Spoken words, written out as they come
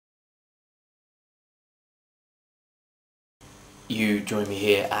you join me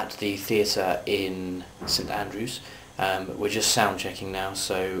here at the theatre in St Andrews. We're just sound checking now,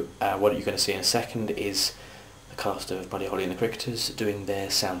 so what you're going to see in a second is the cast of Buddy Holly and the Cricketers doing their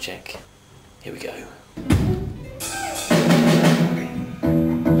sound check. Here we go.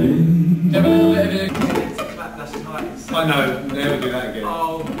 I know, never do that again.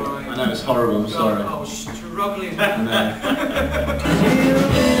 Oh, right. I know, it's horrible, I'm sorry. I was struggling. I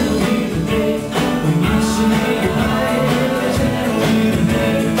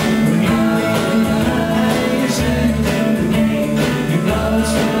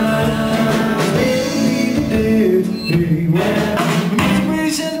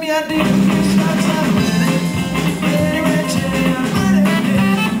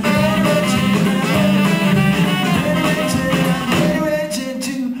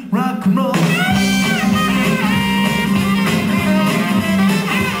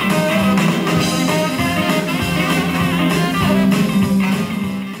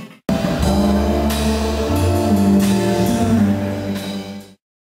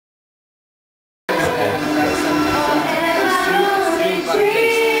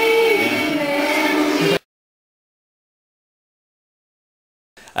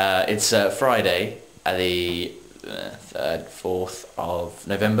It's Friday, the 3rd, 4th of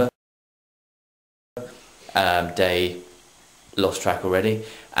November. Day lost track already.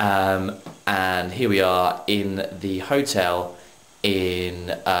 And here we are in the hotel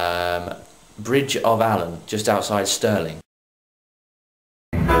in Bridge of Allen, just outside Stirling.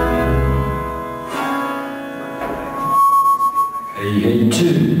 Hey,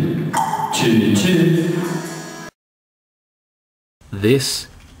 2, 2, 2. This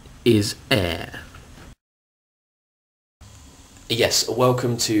is Air. Yes,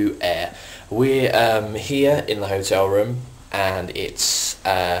 welcome to Air. We're here in the hotel room, and it's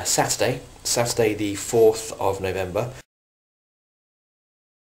Saturday the 4th of November.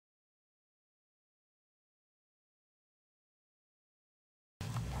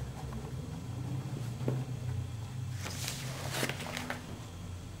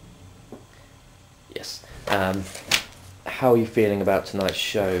 Yes. How are you feeling about tonight's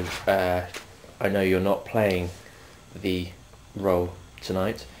show? I know you're not playing the role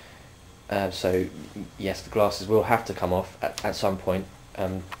tonight, so yes, the glasses will have to come off at some point.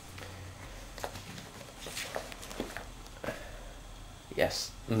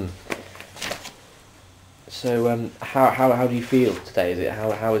 Yes. So how do you feel today? Is it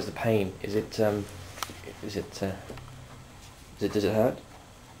how is the pain? Does it hurt?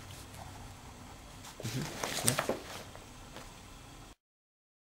 Yeah.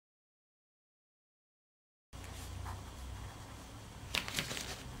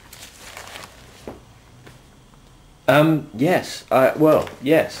 Yes,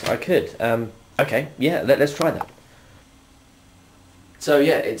 yes, I could. Okay, yeah, let's try that. So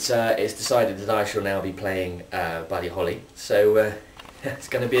yeah, it's decided that I shall now be playing Buddy Holly, so it's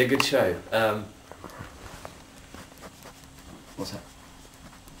going to be a good show. What's that?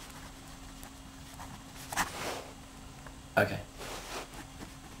 Okay.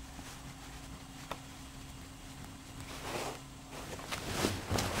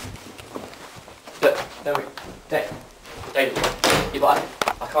 Look, no, David,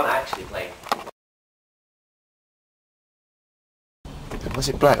 I can't actually play. Was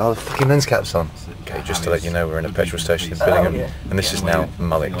it black? Oh, the fucking lens cap's on. Okay, just to let you know, we're in a petrol station in Billingham, and this is now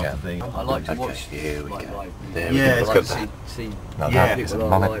mullet cap. I like to watch. Here we go. There we go. Let's Let's go. go. See. Now Yeah, that is a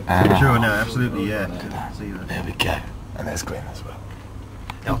mullet. Sure, no, absolutely, yeah. See that. There we go. And there's Glyn as well.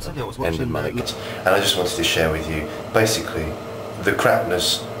 I'll tell you, I was End watching. of mullet. And I just wanted to share with you, basically, the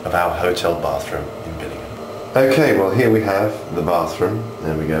crapness of our hotel bathroom in Billingham. Okay, well here we have the bathroom.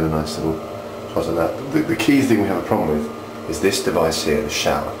 There we go, the nice little spot on that. The key thing we have a problem with is this device here, the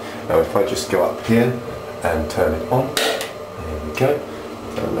shower. Now if I just go up here and turn it on, there we go.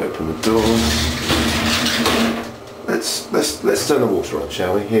 And open the door. Let's turn the water on,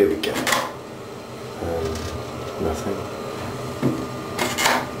 shall we? Here we go. Nothing.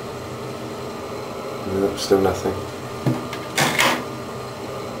 No, still nothing.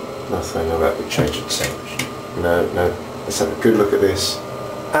 Nothing. No, that would change it so much. No. Let's have a good look at this.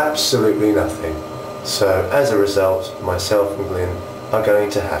 Absolutely nothing. So as a result, myself and Glyn are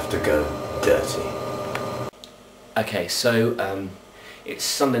going to have to go dirty. Okay, so it's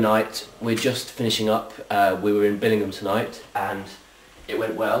Sunday night. We're just finishing up. We were in Billingham tonight, and it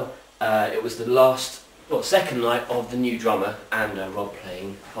went well. It was the second night of the new drummer and Rob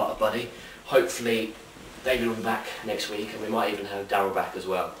playing part of Buddy. Hopefully, David will be back next week, and we might even have Darryl back as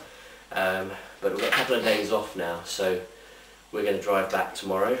well. But we've got a couple of days off now, so we're going to drive back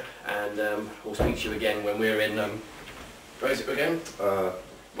tomorrow, and we'll speak to you again when we're in Where is it again?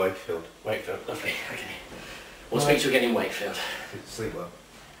 Wakefield. Wakefield, lovely, okay. We'll speak to you again in Wakefield. Sleep well.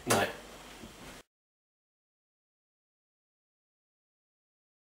 Night.